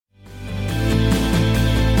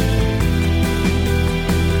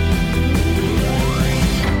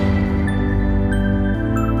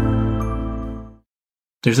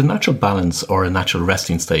There's a natural balance or a natural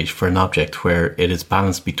resting state for an object where it is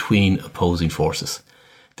balanced between opposing forces.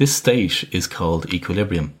 This state is called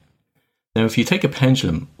equilibrium. Now, if you take a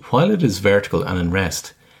pendulum, while it is vertical and in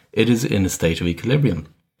rest, it is in a state of equilibrium.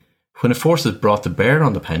 When a force is brought to bear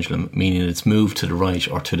on the pendulum, meaning it's moved to the right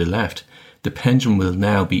or to the left, the pendulum will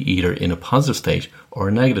now be either in a positive state or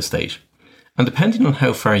a negative state. And depending on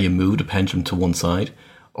how far you move the pendulum to one side,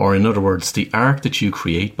 or in other words, the arc that you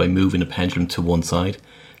create by moving the pendulum to one side,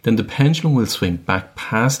 then the pendulum will swing back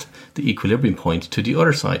past the equilibrium point to the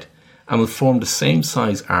other side and will form the same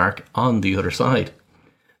size arc on the other side.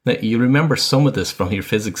 Now, you remember some of this from your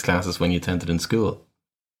physics classes when you attended in school.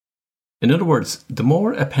 In other words, the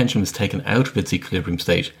more a pendulum is taken out of its equilibrium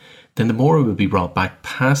state, then the more it will be brought back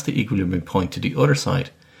past the equilibrium point to the other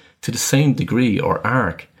side, to the same degree or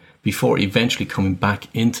arc, before eventually coming back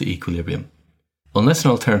into equilibrium. Unless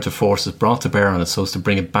an alternative force is brought to bear on it so as to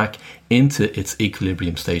bring it back into its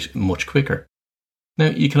equilibrium state much quicker. Now,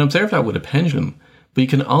 you can observe that with a pendulum, but you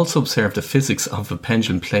can also observe the physics of a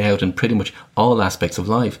pendulum play out in pretty much all aspects of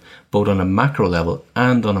life, both on a macro level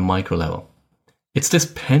and on a micro level. It's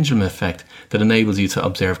this pendulum effect that enables you to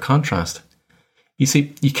observe contrast. You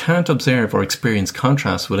see, you can't observe or experience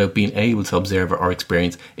contrast without being able to observe or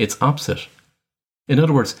experience its opposite. In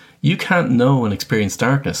other words, you can't know and experience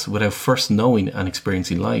darkness without first knowing and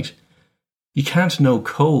experiencing light. You can't know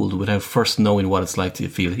cold without first knowing what it's like to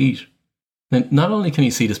feel heat. Now, not only can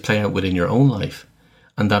you see this play out within your own life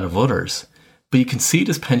and that of others, but you can see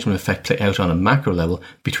this pendulum effect play out on a macro level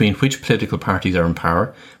between which political parties are in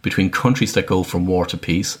power, between countries that go from war to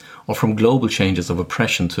peace, or from global changes of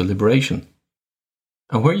oppression to liberation.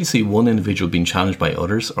 And where you see one individual being challenged by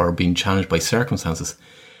others or being challenged by circumstances,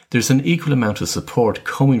 there's an equal amount of support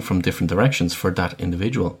coming from different directions for that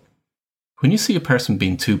individual. When you see a person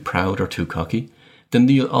being too proud or too cocky, then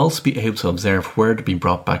you'll also be able to observe where to be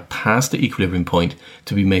brought back past the equilibrium point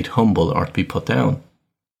to be made humble or to be put down.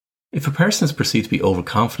 If a person is perceived to be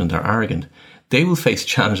overconfident or arrogant, they will face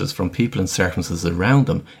challenges from people and circumstances around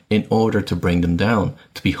them in order to bring them down,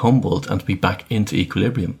 to be humbled and to be back into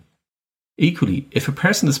equilibrium. Equally, if a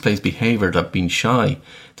person displays behaviour like being shy,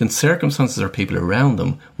 then circumstances or people around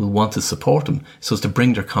them will want to support them so as to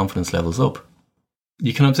bring their confidence levels up.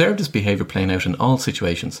 You can observe this behaviour playing out in all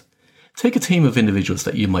situations. Take a team of individuals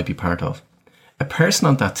that you might be part of. A person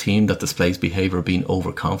on that team that displays behaviour of being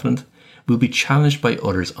overconfident will be challenged by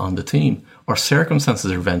others on the team, or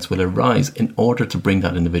circumstances or events will arise in order to bring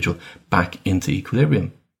that individual back into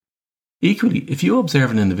equilibrium. Equally, if you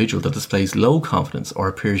observe an individual that displays low confidence or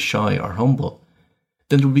appears shy or humble,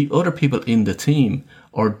 then there will be other people in the team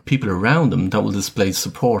or people around them that will display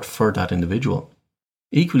support for that individual.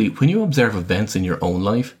 Equally, when you observe events in your own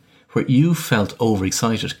life where you felt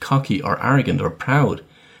overexcited, cocky or arrogant or proud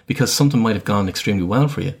because something might have gone extremely well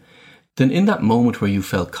for you, then in that moment where you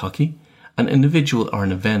felt cocky, an individual or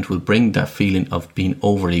an event will bring that feeling of being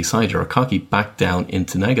overly excited or cocky back down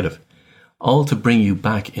into negative, all to bring you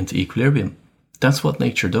back into equilibrium. That's what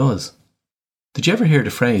nature does. Did you ever hear the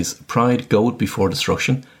phrase, pride goeth before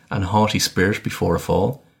destruction and haughty spirit before a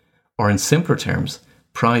fall? Or in simpler terms,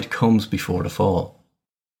 pride comes before the fall.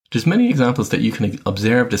 There's many examples that you can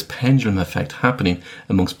observe this pendulum effect happening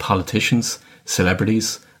amongst politicians,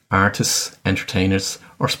 celebrities, artists, entertainers,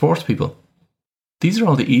 or sports people. These are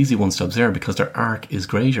all the easy ones to observe because their arc is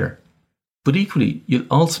greater. But equally, you'll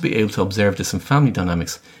also be able to observe this in family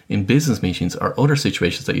dynamics, in business meetings or other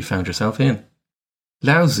situations that you found yourself in.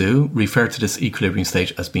 Lao Tzu referred to this equilibrium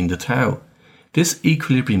state as being the Tao. This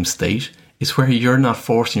equilibrium state is where you're not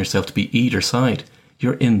forcing yourself to be either side.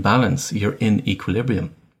 You're in balance, you're in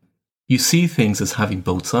equilibrium. You see things as having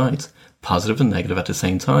both sides, positive and negative at the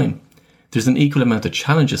same time. There's an equal amount of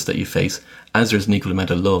challenges that you face as there's an equal amount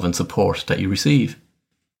of love and support that you receive.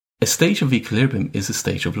 A state of equilibrium is a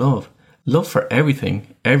state of love. Love for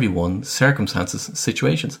everything, everyone, circumstances,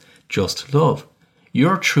 situations. Just love.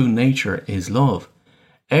 Your true nature is love.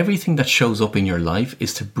 Everything that shows up in your life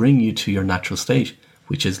is to bring you to your natural state,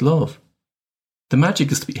 which is love. The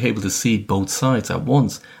magic is to be able to see both sides at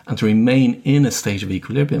once and to remain in a state of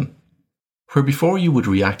equilibrium. Where before you would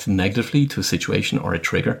react negatively to a situation or a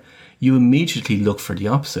trigger, you immediately look for the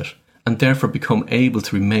opposite and therefore become able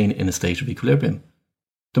to remain in a state of equilibrium.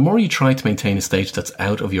 The more you try to maintain a state that's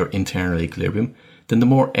out of your internal equilibrium, then the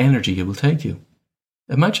more energy it will take you.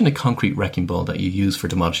 Imagine a concrete wrecking ball that you use for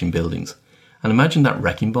demolishing buildings, and imagine that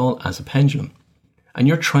wrecking ball as a pendulum. And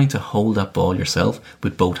you're trying to hold that ball yourself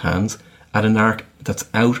with both hands at an arc that's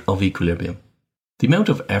out of equilibrium. The amount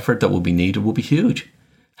of effort that will be needed will be huge.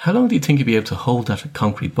 How long do you think you'll be able to hold that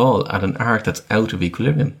concrete ball at an arc that's out of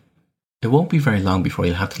equilibrium? It won't be very long before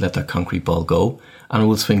you'll have to let that concrete ball go, and it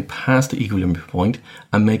will swing past the equilibrium point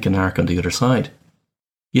and make an arc on the other side.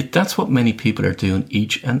 Yet that's what many people are doing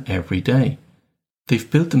each and every day. They've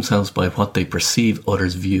built themselves by what they perceive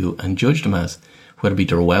others view and judge them as, whether it be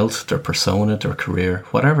their wealth, their persona, their career,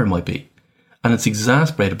 whatever it might be. And it's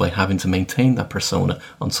exacerbated by having to maintain that persona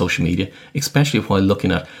on social media, especially while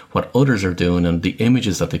looking at what others are doing and the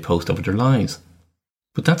images that they post over their lives.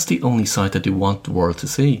 But that's the only side that they want the world to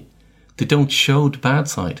see. They don't show the bad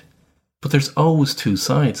side. But there's always two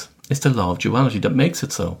sides. It's the law of duality that makes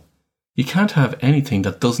it so. You can't have anything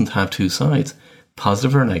that doesn't have two sides,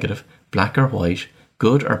 positive or negative, black or white,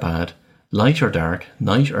 good or bad, light or dark,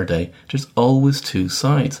 night or day. There's always two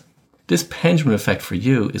sides. This pendulum effect for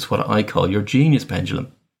you is what I call your genius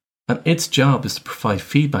pendulum. And its job is to provide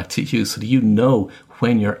feedback to you so that you know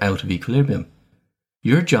when you're out of equilibrium.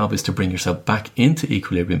 Your job is to bring yourself back into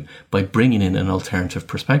equilibrium by bringing in an alternative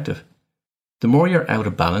perspective. The more you're out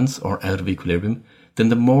of balance or out of equilibrium, then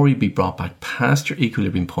the more you'll be brought back past your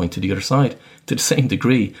equilibrium point to the other side, to the same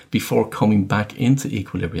degree, before coming back into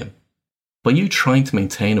equilibrium. By you trying to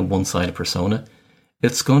maintain a one-sided persona,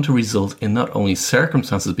 it's going to result in not only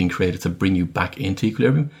circumstances being created to bring you back into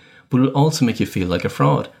equilibrium, but it will also make you feel like a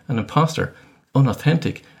fraud, an imposter,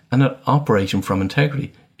 unauthentic, and not operating from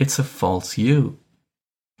integrity. It's a false you.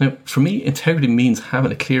 Now, for me, integrity means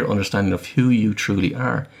having a clear understanding of who you truly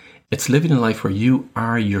are. It's living a life where you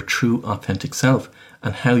are your true authentic self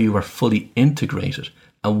and how you are fully integrated,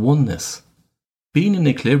 a oneness. Being in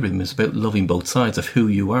equilibrium is about loving both sides of who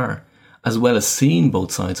you are, as well as seeing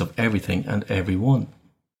both sides of everything and everyone.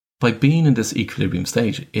 By being in this equilibrium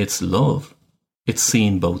stage, it's love. It's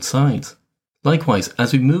seeing both sides. Likewise,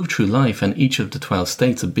 as we move through life and each of the 12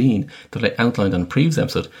 states of being that I outlined on the previous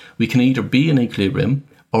episode, we can either be in equilibrium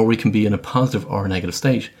or we can be in a positive or a negative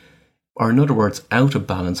state. Or in other words, out of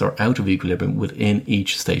balance or out of equilibrium within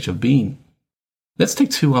each state of being. Let's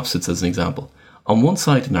take two opposites as an example. On one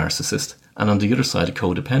side, a narcissist, and on the other side, a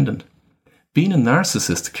codependent. Being a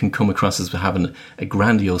narcissist can come across as having a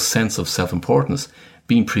grandiose sense of self-importance,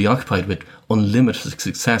 being preoccupied with unlimited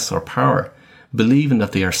success or power, believing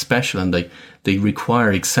that they are special and they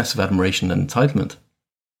require excessive admiration and entitlement.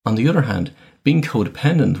 On the other hand, being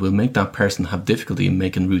codependent will make that person have difficulty in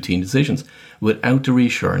making routine decisions without the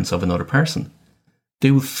reassurance of another person.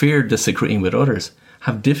 They will fear disagreeing with others,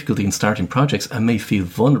 have difficulty in starting projects, and may feel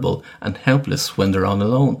vulnerable and helpless when they're on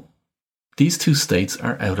alone. These two states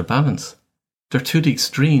are out of balance. They're to the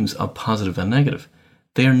extremes of positive and negative.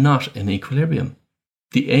 They are not in equilibrium.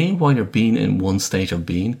 The aim while you're being in one state of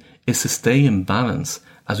being is to stay in balance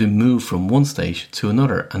as we move from one stage to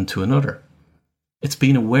another and to another. It's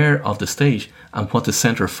being aware of the state and what the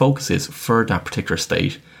centre of focus is for that particular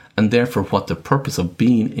state, and therefore what the purpose of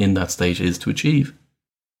being in that state is to achieve.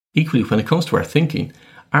 Equally, when it comes to our thinking,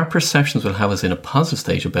 our perceptions will have us in a positive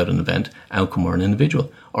state about an event, outcome, or an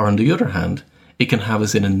individual, or on the other hand, it can have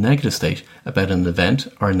us in a negative state about an event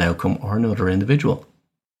or an outcome or another individual.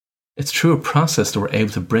 It's through a process that we're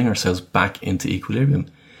able to bring ourselves back into equilibrium.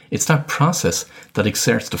 It's that process that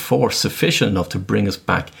exerts the force sufficient enough to bring us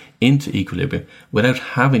back into equilibrium without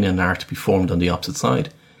having an arc to be formed on the opposite side.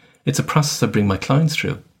 It's a process I bring my clients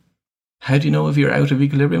through. How do you know if you're out of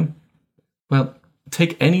equilibrium? Well,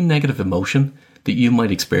 take any negative emotion that you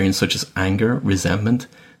might experience, such as anger, resentment,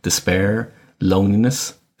 despair,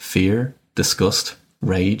 loneliness, fear, disgust,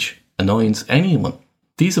 rage, annoyance, anyone.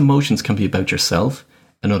 These emotions can be about yourself,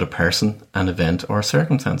 another person, an event, or a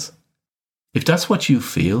circumstance. If that's what you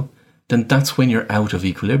feel, then that's when you're out of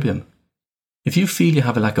equilibrium. If you feel you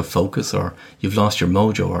have a lack of focus, or you've lost your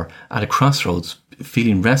mojo, or at a crossroads,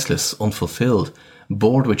 feeling restless, unfulfilled,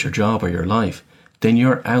 bored with your job or your life, then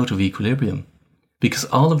you're out of equilibrium. Because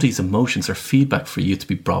all of these emotions are feedback for you to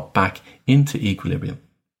be brought back into equilibrium.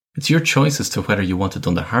 It's your choice as to whether you want it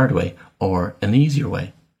done the hard way or an easier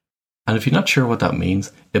way. And if you're not sure what that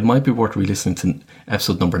means, it might be worth re-listening to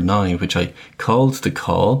episode number 9, which I called The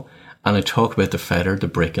Call, and I talk about the feather, the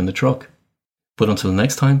brick, and the truck. But until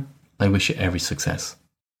next time, I wish you every success.